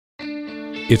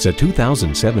It's a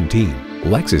 2017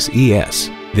 Lexus ES.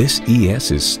 This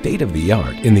ES is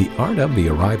state-of-the-art in the art of the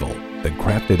arrival. The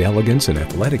crafted elegance and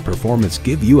athletic performance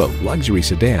give you a luxury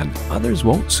sedan others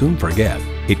won't soon forget.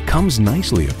 It comes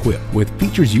nicely equipped with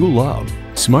features you love: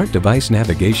 smart device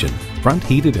navigation, front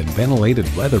heated and ventilated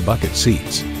leather bucket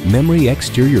seats, memory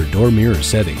exterior door mirror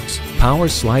settings, power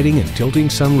sliding and tilting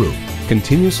sunroof,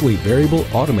 continuously variable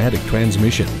automatic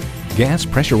transmission, gas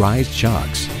pressurized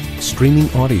shocks,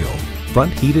 streaming audio,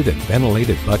 front heated and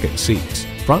ventilated bucket seats,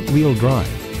 front wheel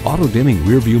drive, auto dimming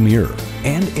rear view mirror,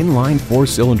 and inline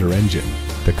 4-cylinder engine.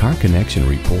 The Car Connection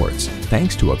reports,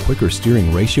 thanks to a quicker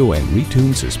steering ratio and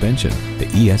retuned suspension, the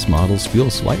ES models feel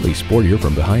slightly sportier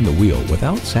from behind the wheel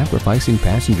without sacrificing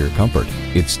passenger comfort.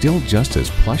 It's still just as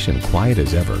plush and quiet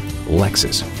as ever.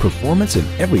 Lexus, performance in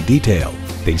every detail.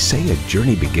 They say a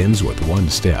journey begins with one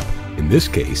step. In this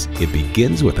case, it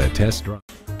begins with a test drive.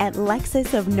 At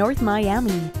Lexus of North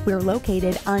Miami, we're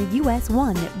located on US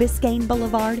 1 Biscayne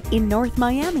Boulevard in North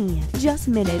Miami, just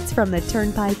minutes from the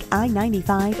Turnpike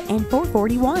I-95 and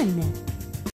 441.